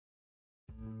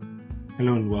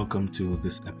Hello and welcome to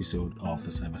this episode of the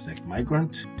Cybersec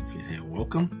Migrant. If you're here,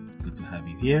 welcome. It's good to have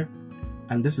you here.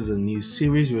 And this is a new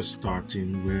series we're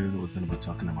starting where we're going to be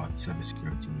talking about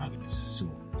cybersecurity nuggets. So,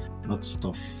 not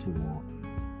stuff for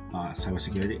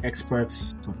cybersecurity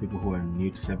experts, but people who are new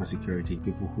to cybersecurity,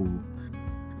 people who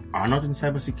are not in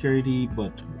cybersecurity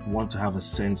but want to have a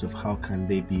sense of how can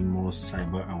they be more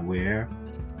cyber aware.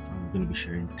 We're going to be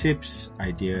sharing tips,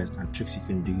 ideas, and tricks you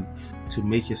can do to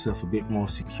make yourself a bit more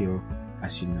secure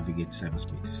as you navigate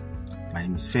cyberspace. My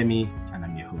name is Femi, and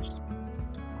I'm your host.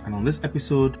 And on this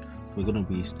episode, we're going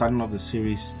to be starting off the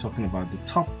series talking about the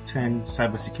top 10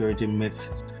 cybersecurity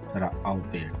myths that are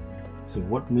out there. So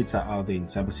what myths are out there in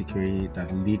cybersecurity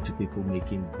that lead to people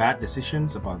making bad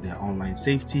decisions about their online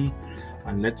safety?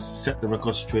 And let's set the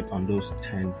record straight on those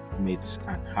 10 myths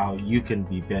and how you can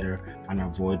be better and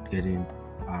avoid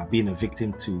being a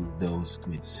victim to those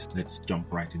myths. Let's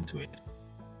jump right into it.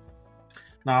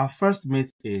 Now, our first myth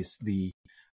is the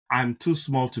I'm too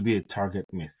small to be a target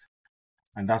myth.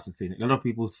 And that's the thing. A lot of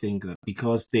people think that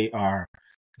because they are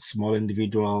a small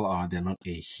individual or they're not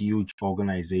a huge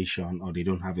organization or they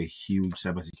don't have a huge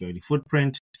cybersecurity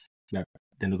footprint, that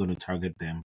they're not going to target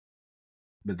them.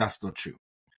 But that's not true.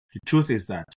 The truth is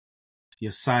that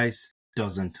your size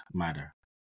doesn't matter.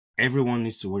 Everyone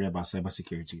needs to worry about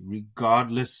cybersecurity,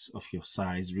 regardless of your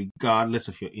size, regardless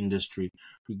of your industry,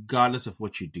 regardless of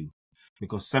what you do.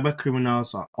 Because cyber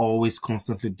criminals are always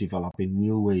constantly developing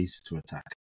new ways to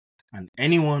attack. And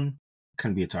anyone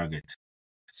can be a target.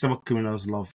 Cyber criminals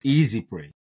love easy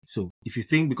prey. So if you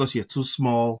think because you're too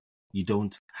small, you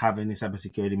don't have any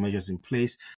cybersecurity measures in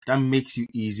place, that makes you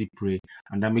easy prey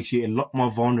and that makes you a lot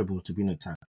more vulnerable to being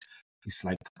attacked. It's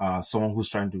like someone who's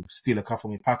trying to steal a car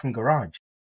from a parking garage.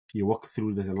 You walk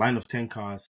through, there's a line of 10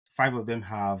 cars, 5 of them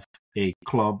have a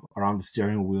club around the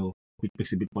steering wheel, which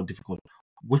makes it a bit more difficult.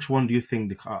 Which one do you think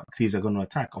the thieves are going to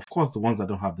attack? Of course, the ones that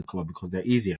don't have the club because they're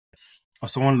easier. Or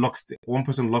one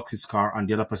person locks his car and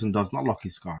the other person does not lock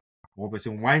his car. One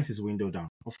person winds his window down.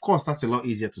 Of course, that's a lot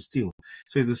easier to steal.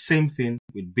 So it's the same thing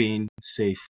with being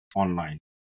safe online.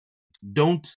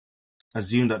 Don't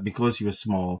assume that because you're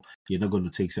small, you're not going to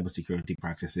take cybersecurity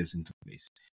practices into place.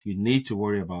 You need to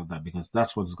worry about that because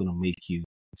that's what's going to make you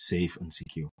safe and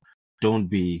secure. Don't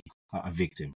be a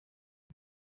victim.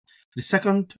 The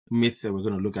second myth that we're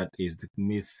going to look at is the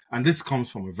myth, and this comes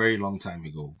from a very long time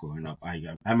ago growing up.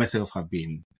 I myself have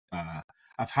been,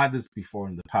 I've had this before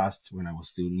in the past when I was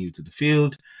still new to the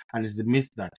field, and it's the myth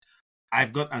that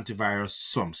I've got antivirus,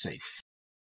 so I'm safe.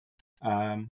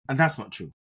 And that's not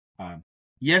true.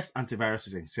 Yes, antivirus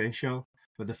is essential,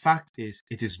 but the fact is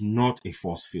it is not a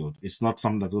force field. It's not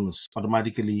something that's going to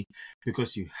automatically,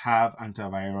 because you have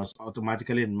antivirus,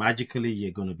 automatically and magically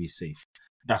you're going to be safe.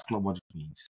 That's not what it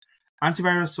means.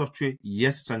 Antivirus software,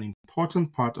 yes, it's an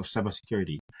important part of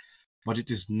cybersecurity, but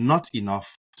it is not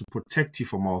enough to protect you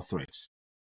from all threats.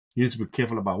 You need to be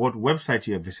careful about what website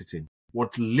you're visiting,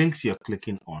 what links you're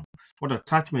clicking on, what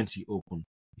attachments you open.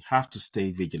 You have to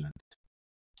stay vigilant.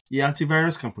 Your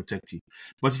antivirus can protect you,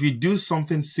 but if you do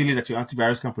something silly that your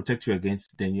antivirus can protect you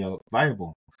against, then you're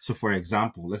liable. So for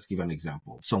example, let's give an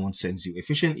example. Someone sends you a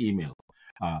phishing email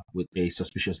with a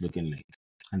suspicious looking link,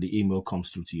 and the email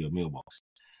comes through to your mailbox.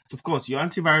 Of course, your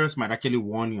antivirus might actually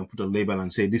warn you and put a label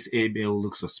and say this email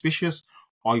looks suspicious,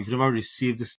 or you've never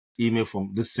received this email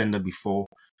from this sender before,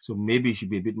 so maybe you should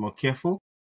be a bit more careful.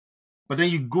 But then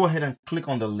you go ahead and click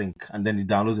on the link, and then it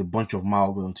downloads a bunch of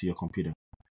malware onto your computer.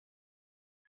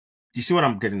 Do you see what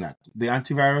I'm getting at? The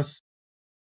antivirus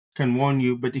can warn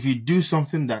you, but if you do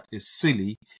something that is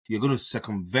silly, you're going to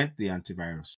circumvent the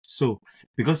antivirus. So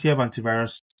because you have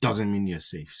antivirus doesn't mean you're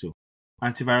safe. So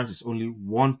antivirus is only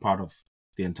one part of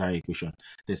the entire equation.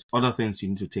 There's other things you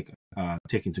need to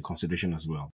take into consideration as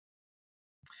well.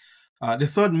 The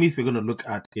third myth we're going to look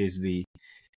at is the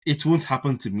 "it won't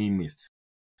happen to me" myth.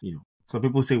 Some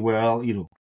people say, well,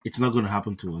 it's not going to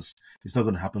happen to us. It's not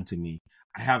going to happen to me.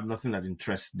 I have nothing that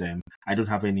interests them. I don't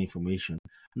have any information.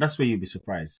 And that's where you'll be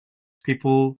surprised.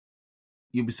 You'll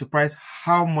be surprised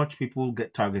how much people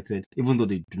get targeted, even though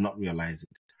they do not realize it.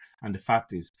 And the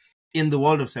fact is, in the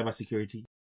world of cybersecurity,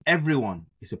 everyone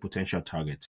is a potential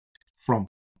target, from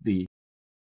the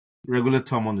regular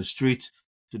Tom on the street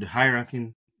to the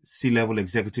high-ranking C-level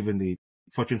executive in the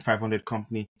Fortune 500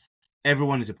 company.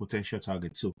 Everyone is a potential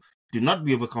target. So do not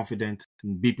be overconfident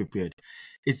and be prepared.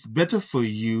 It's better for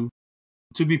you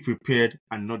to be prepared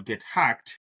and not get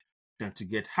hacked than to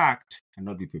get hacked and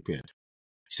not be prepared.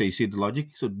 So you see the logic?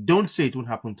 So don't say it won't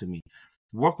happen to me.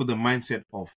 Work with the mindset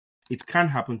of it can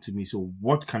happen to me. So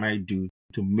what can I do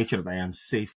to make sure that I am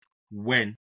safe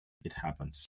when it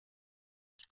happens?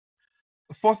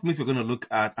 The fourth myth we're going to look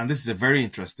at, and this is a very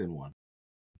interesting one,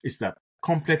 is that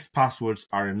complex passwords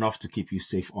are enough to keep you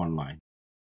safe online.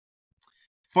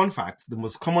 Fun fact, the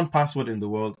most common password in the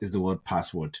world is the word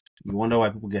password. You wonder why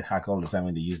people get hacked all the time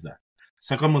when they use that.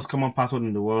 Second most common password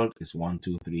in the world is 1,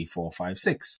 2, 3, 4, 5,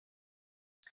 6.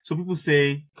 So people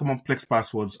say complex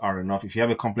passwords are enough. If you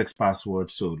have a complex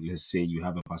password, so let's say you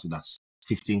have a password that's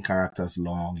 15 characters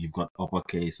long, you've got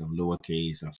uppercase and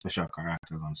lowercase and special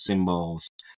characters and symbols,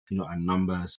 and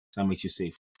numbers, that makes you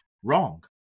safe. Wrong.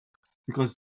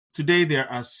 Because today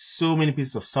there are so many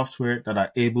pieces of software that are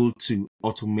able to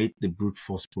automate the brute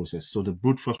force process. So the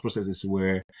brute force process is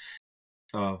where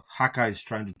a hacker is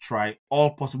trying to try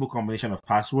all possible combination of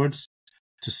passwords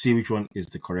to see which one is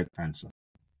the correct answer.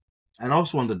 And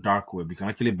also on the dark web, you can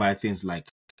actually buy things like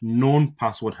known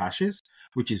password hashes,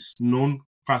 which is known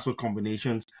password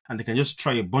combinations, and they can just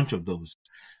try a bunch of those.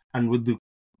 And with the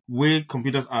way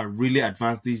computers are really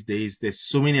advanced these days, there's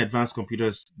so many advanced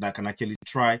computers that can actually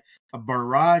try a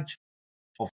barrage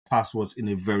of passwords in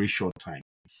a very short time.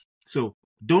 So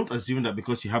don't assume that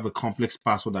because you have a complex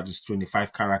password that is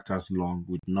 25 characters long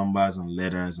with numbers and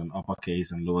letters and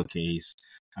uppercase and lowercase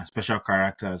and special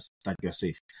characters that you're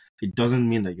safe. It doesn't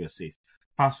mean that you're safe.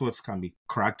 Passwords can be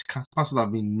cracked. Passwords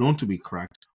have been known to be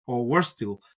cracked, or worse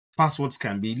still, passwords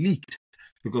can be leaked,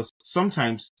 because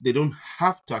sometimes they don't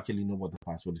have to actually know what the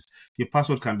password is. Your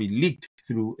password can be leaked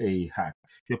through a hack.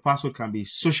 Your password can be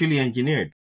socially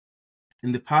engineered.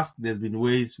 In the past, there's been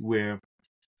ways where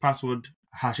password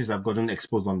hashes have gotten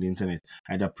exposed on the internet,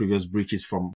 either previous breaches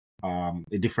from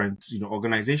a different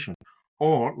organization,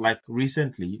 or like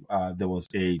recently there was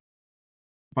a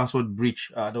password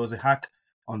breach. There was a hack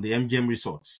on the MGM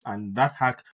resorts, and that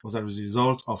hack was as a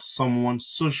result of someone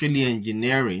socially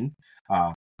engineering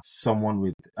someone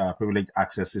with privileged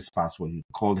access this password. You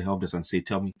call the help desk and say,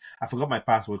 tell me, I forgot my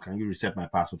password, can you reset my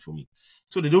password for me?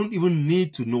 So they don't even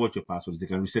need to know what your password is. They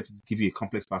can reset it, give you a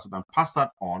complex password, and pass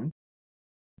that on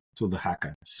to the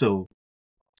hacker. So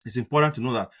it's important to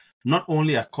know that not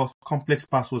only are complex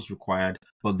passwords required,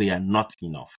 but they are not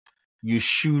enough. You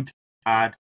should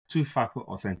add two-factor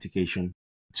authentication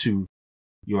to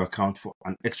your account for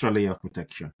an extra layer of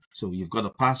protection. So you've got a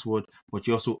password, but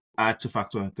you also add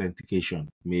two-factor authentication,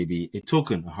 maybe a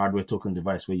token, a hardware token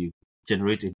device where you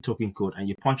generate a token code and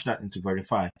you punch that into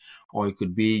verify, or it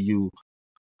could be you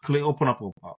open up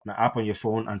an app on your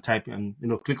phone and type in,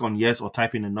 click on yes or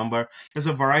type in a number. There's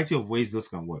a variety of ways this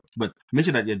can work, but make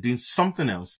sure that you're doing something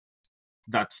else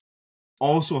that's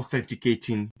also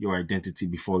authenticating your identity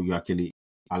before you actually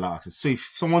allow access. So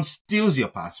if someone steals your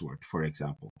password, for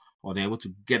example, or they're able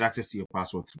to get access to your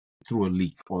password through a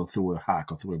leak or through a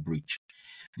hack or through a breach,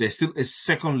 there's still a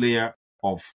second layer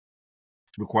of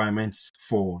requirements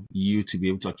for you to be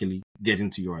able to actually get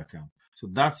into your account. So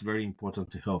that's very important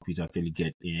to help you to actually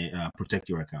get protect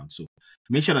your account. So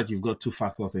make sure that you've got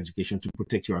two-factor authentication to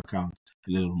protect your account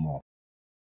a little more.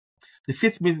 The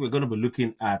fifth myth we're going to be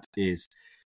looking at is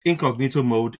incognito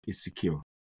mode is secure,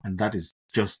 and that is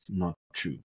just not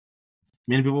true.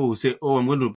 Many people will say, oh, I'm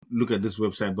going to look at this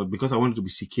website, but because I want it to be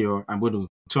secure, I'm going to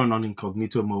turn on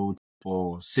incognito mode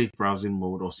or safe browsing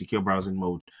mode or secure browsing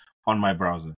mode on my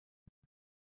browser.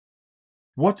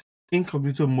 What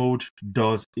incognito mode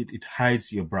does, it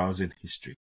hides your browsing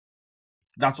history.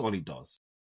 That's all it does.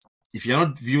 If you're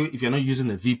not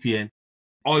using a VPN,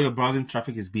 all your browsing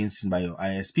traffic is being seen by your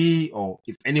ISP, or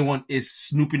if anyone is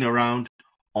snooping around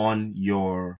on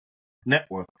your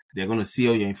network, they're going to see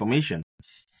all your information.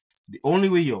 The only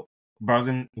way your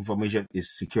browsing information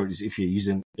is secure is if you're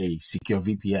using a secure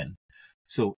VPN.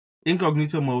 So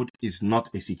incognito mode is not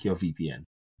a secure VPN.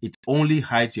 It only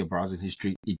hides your browsing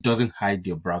history. It doesn't hide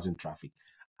your browsing traffic.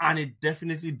 And it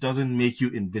definitely doesn't make you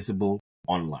invisible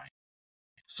online.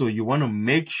 So you want to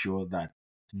make sure that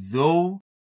though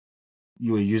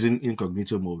you are using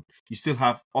incognito mode, you still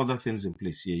have other things in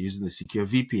place. You're using a secure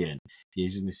VPN. You're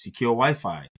using a secure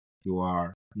Wi-Fi. You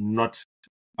are not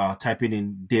typing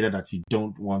in data that you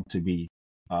don't want to be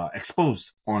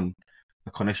exposed on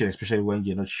the connection, especially when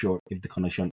you're not sure if the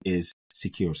connection is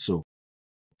secure. So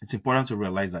it's important to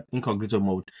realize that incognito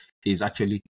mode is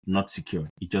actually not secure.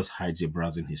 It just hides your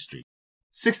browsing history.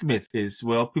 Sixth myth is,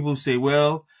 people say,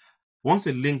 once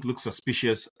a link looks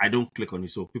suspicious, I don't click on it.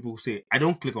 So people say, I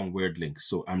don't click on weird links,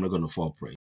 so I'm not going to fall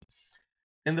prey.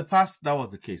 In the past, that was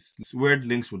the case. Weird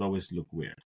links would always look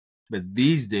weird. But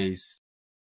these days,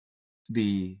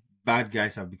 the bad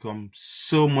guys have become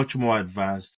so much more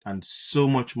advanced and so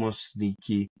much more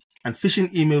sneaky. And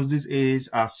phishing emails these days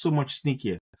are so much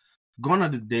sneakier. Gone are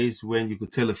the days when you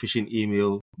could tell a phishing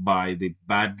email by the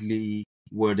badly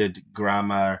worded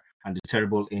grammar and the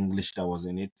terrible English that was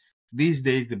in it. These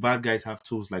days, the bad guys have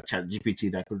tools like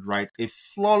ChatGPT that could write a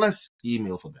flawless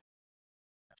email for them.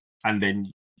 And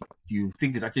then you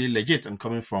think it's actually legit and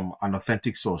coming from an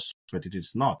authentic source, but it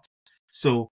is not.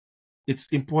 So it's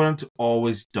important to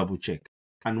always double check.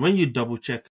 And when you double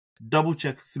check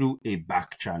through a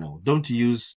back channel. Don't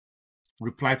use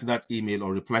reply to that email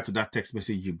or reply to that text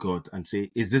message you got and say,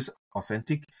 is this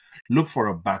authentic? Look for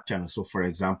a back channel. So for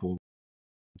example,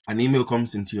 an email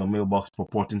comes into your mailbox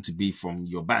purporting to be from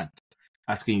your bank,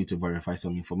 asking you to verify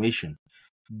some information.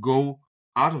 Go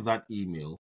out of that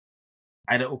email,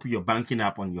 either open your banking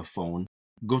app on your phone,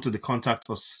 go to the contact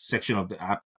us section of the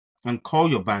app and call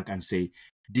your bank and say,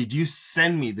 did you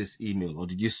send me this email or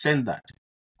did you send that?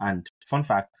 And fun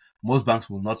fact, most banks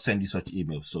will not send you such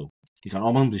emails. So you can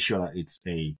almost be sure that it's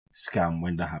a scam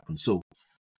when that happens. So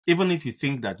even if you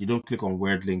think that you don't click on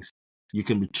weird links, you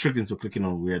can be tricked into clicking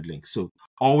on weird links. So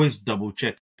always double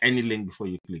check any link before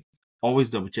you click. Always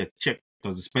double check. Check,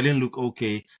 does the spelling look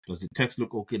okay? Does the text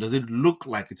look okay? Does it look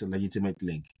like it's a legitimate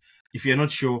link? If you're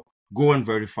not sure, go and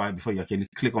verify before you actually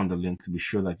click on the link to be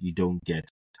sure that you don't get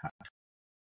hacked.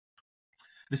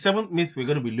 The seventh myth we're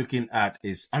going to be looking at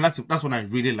is, and that's one I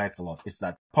really like a lot, is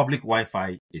that public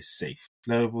Wi-Fi is safe.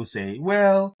 A lot of people say,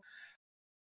 well,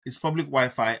 it's public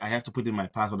Wi-Fi, I have to put in my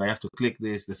password, I have to click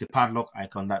this, there's a padlock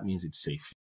icon, that means it's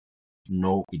safe.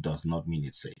 No, it does not mean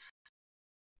it's safe.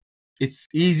 It's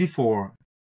easy for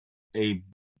a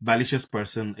malicious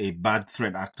person, a bad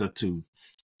threat actor to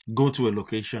go to a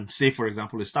location, say for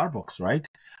example a Starbucks, right?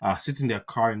 Sit in their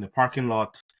car in the parking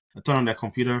lot, turn on their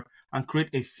computer and create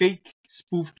a fake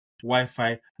spoofed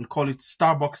Wi-Fi and call it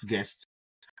Starbucks guest.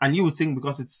 And you would think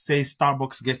because it says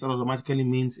Starbucks guest, that automatically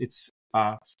means it's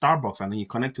Starbucks, and then you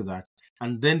connect to that,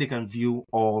 and then they can view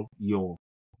all your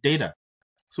data.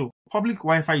 So public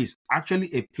Wi-Fi is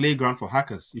actually a playground for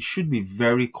hackers. You should be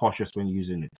very cautious when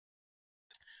using it.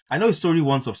 I know a story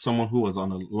once of someone who was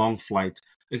on a long flight,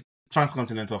 a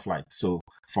transcontinental flight, so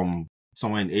from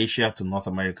somewhere in Asia to North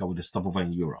America with a stopover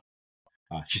in Europe.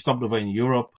 She stopped over in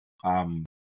Europe,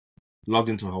 logged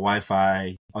into her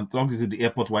Wi-Fi, logged into the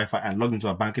airport Wi-Fi and logged into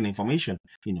her banking information,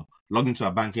 logged into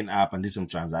her banking app and did some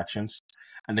transactions.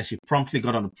 And then she promptly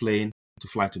got on a plane to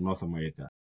fly to North America,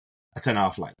 a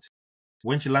 10-hour flight.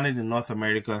 When she landed in North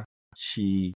America,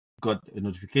 she got a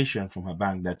notification from her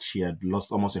bank that she had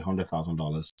lost almost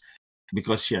 $100,000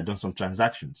 because she had done some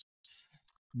transactions.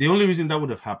 The only reason that would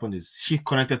have happened is she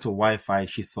connected to Wi-Fi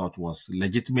she thought was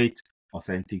legitimate,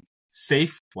 authentic,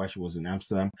 safe while she was in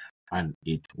Amsterdam, and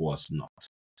it was not.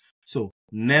 So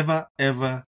never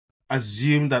ever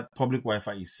assume that public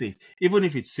Wi-Fi is safe. Even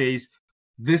if it says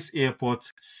this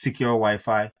airport secure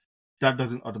Wi-Fi, that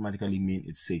doesn't automatically mean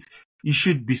it's safe. You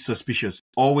should be suspicious.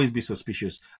 Always be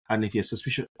suspicious. And if you're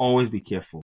suspicious, always be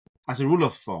careful. As a rule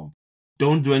of thumb,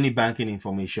 don't do any banking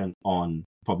information on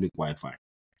public Wi-Fi.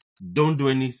 Don't do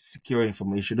any secure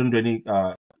information. Don't do any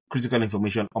critical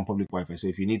information on public Wi-Fi. So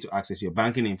if you need to access your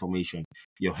banking information,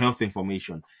 your health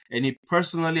information, any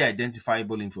personally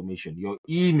identifiable information, your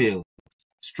email,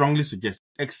 strongly suggest,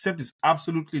 except it's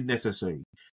absolutely necessary,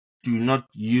 do not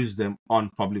use them on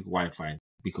public Wi-Fi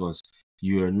because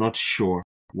you are not sure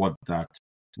what that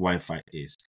Wi-Fi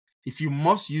is. If you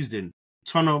must use them,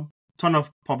 turn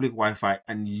off public Wi-Fi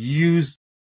and use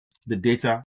the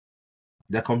data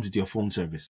that comes with your phone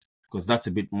service, because that's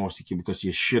a bit more secure because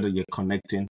you're sure that you're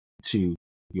connecting to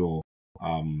your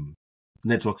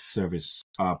network service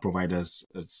providers,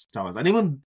 towers. And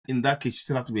even in that case, you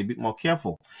still have to be a bit more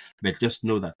careful. But just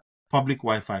know that public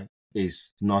Wi-Fi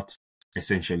is not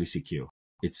essentially secure.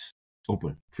 It's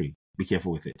open, free. Be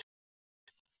careful with it.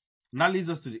 And that leads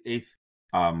us to the eighth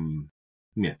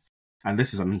myth. And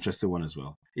this is an interesting one as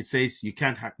well. It says, you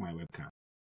can't hack my webcam.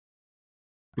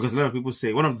 Because a lot of people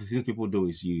say, one of the things people do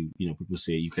is people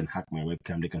say you can hack my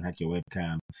webcam, they can hack your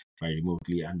webcam very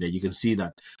remotely, and then you can see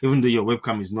that even though your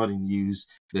webcam is not in use,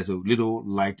 there's a little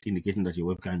light indicating that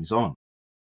your webcam is on.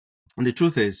 And the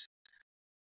truth is,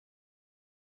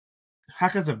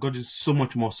 hackers have gotten so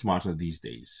much more smarter these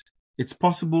days. It's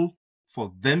possible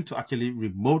for them to actually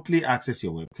remotely access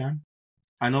your webcam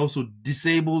and also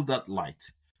disable that light.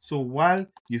 So while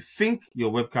you think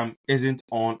your webcam isn't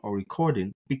on or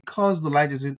recording, because the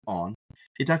light isn't on,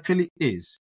 it actually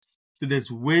is. So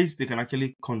there's ways they can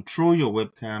actually control your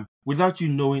webcam without you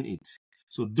knowing it.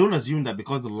 So don't assume that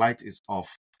because the light is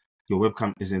off, your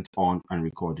webcam isn't on and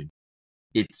recording.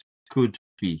 It could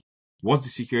be. What's the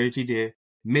security there?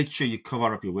 Make sure you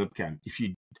cover up your webcam. If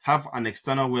you have an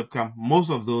external webcam, most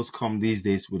of those come these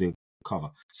days with a cover.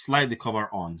 Slide the cover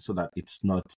on so that it's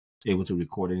not able to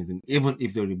record anything, even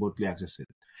if they remotely access it.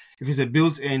 If it's a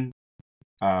built-in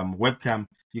webcam,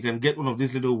 you can get one of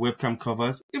these little webcam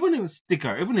covers, even a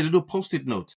sticker, even a little post-it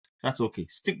note. That's okay.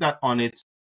 Stick that on it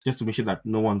just to make sure that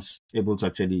no one's able to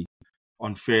actually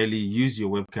unfairly use your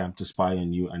webcam to spy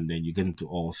on you, and then you get into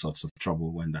all sorts of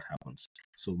trouble when that happens.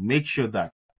 So make sure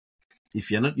that if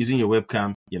you're not using your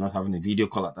webcam, you're not having a video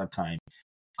call at that time,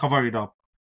 cover it up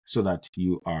so that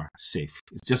you are safe.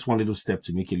 It's just one little step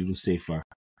to make you a little safer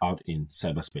out in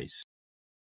cyberspace.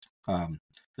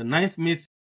 The ninth myth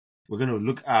we're going to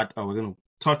look at, or we're going to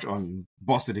touch on,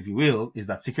 busted if you will, is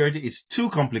that security is too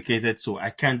complicated, so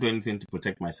I can't do anything to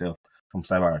protect myself from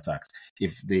cyber attacks.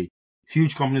 If the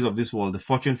huge companies of this world, the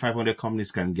Fortune 500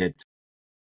 companies, can get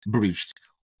breached,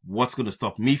 what's going to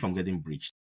stop me from getting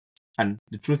breached? And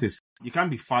the truth is, you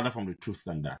can't be farther from the truth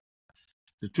than that.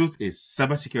 The truth is,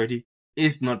 cybersecurity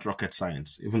is not rocket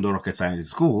science, even though rocket science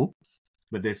is cool.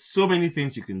 But there's so many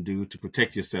things you can do to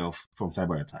protect yourself from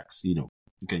cyber attacks. You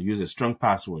can use a strong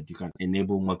password. You can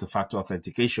enable multi-factor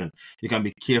authentication. You can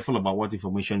be careful about what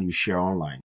information you share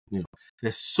online.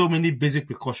 There's so many basic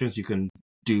precautions you can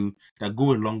do that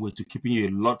go a long way to keeping you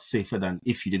a lot safer than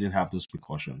if you didn't have those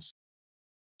precautions.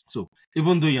 So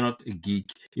even though you're not a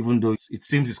geek, even though it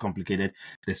seems it's complicated,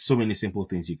 there's so many simple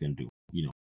things you can do.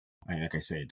 And like I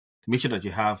said, make sure that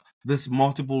you have this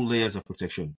multiple layers of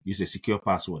protection. Use a secure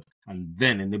password, and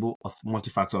then enable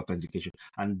multi-factor authentication,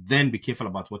 and then be careful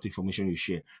about what information you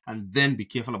share, and then be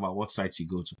careful about what sites you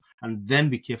go to, and then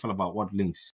be careful about what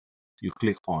links you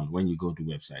click on when you go to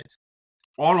websites.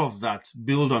 All of that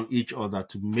build on each other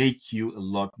to make you a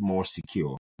lot more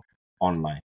secure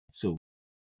online. So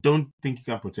don't think you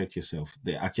can protect yourself.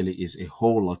 There actually is a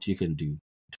whole lot you can do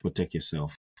to protect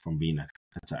yourself from being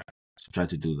attacked. So try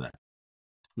to do that.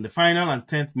 And the final and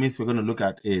 10th myth we're going to look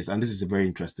at is, and this is a very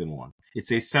interesting one, it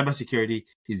says cybersecurity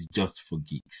is just for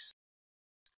geeks.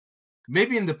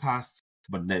 Maybe in the past,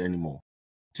 but not anymore.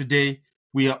 Today,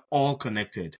 we are all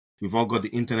connected. We've all got the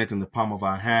internet in the palm of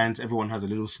our hands. Everyone has a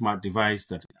little smart device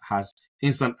that has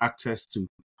instant access to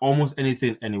almost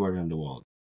anything anywhere in the world.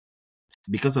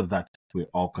 Because of that, we're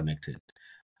all connected.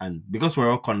 And because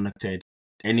we're all connected,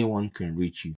 anyone can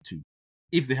reach you too,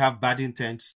 if they have bad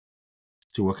intents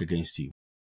to work against you.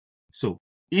 So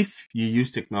if you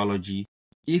use technology,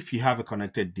 if you have a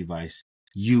connected device,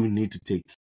 you need to take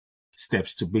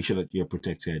steps to make sure that you're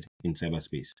protected in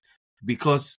cyberspace,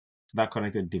 because that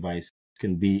connected device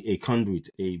can be a conduit,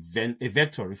 a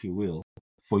vector, if you will,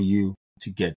 for you to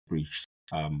get breached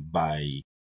by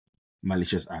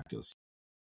malicious actors.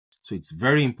 So it's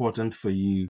very important for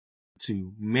you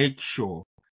to make sure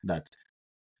that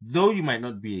though you might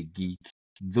not be a geek,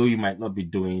 though you might not be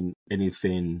doing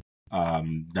anything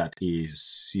that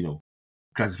is,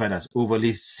 classified as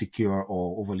overly secure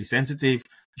or overly sensitive,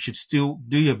 you should still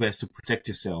do your best to protect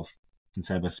yourself in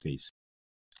cyberspace.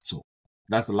 So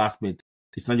that's the last myth.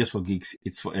 It's not just for geeks,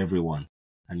 it's for everyone.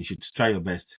 And you should try your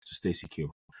best to stay secure.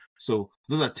 So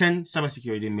those are 10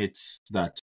 cybersecurity myths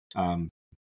that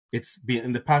it's been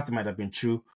in the past, it might have been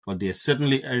true, but they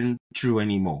certainly aren't true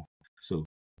anymore. So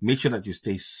make sure that you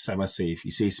stay cyber safe,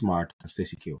 you stay smart, and stay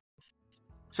secure.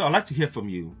 So I'd like to hear from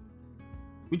you.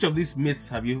 Which of these myths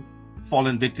have you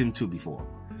fallen victim to before?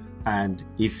 And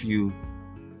if you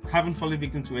haven't fallen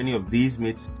victim to any of these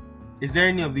myths, is there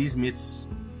any of these myths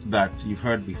that you've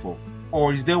heard before?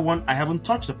 Or is there one I haven't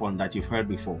touched upon that you've heard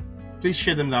before? Please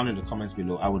share them down in the comments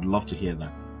below. I would love to hear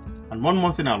that. And one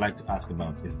more thing I'd like to ask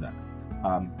about is that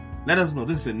let us know.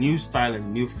 This is a new style and a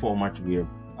new format we're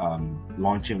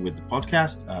launching with the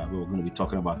podcast. We're going to be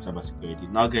talking about cybersecurity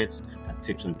nuggets and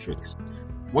tips and tricks.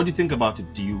 What do you think about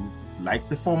it? Do you like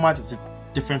the format? Is it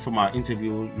different from our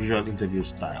usual interview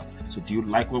style? So do you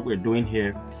like what we're doing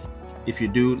here? If you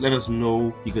do, let us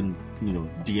know. You can,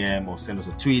 DM or send us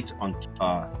a tweet on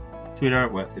Twitter.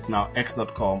 Well, it's now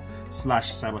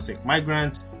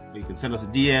x.com/cybersecmigrant. Or you can send us a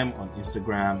DM on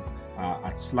Instagram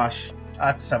at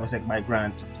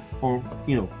 @cybersecmigrant, or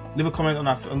leave a comment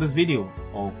on this video,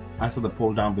 or answer the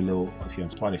poll down below if you're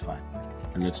on Spotify,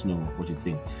 and let us know what you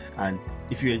think. And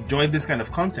if you enjoyed this kind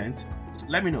of content,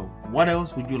 let me know. What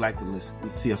else would you like to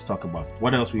see us talk about?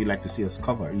 What else would you like to see us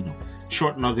cover?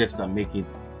 Short nuggets that make it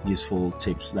useful,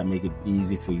 tips that make it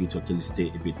easy for you to actually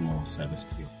stay a bit more cyber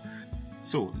secure.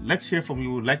 So let's hear from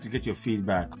you. We'd like to get your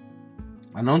feedback.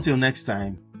 And until next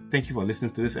time, thank you for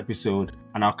listening to this episode,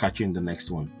 and I'll catch you in the next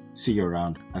one. See you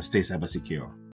around, and stay cyber secure.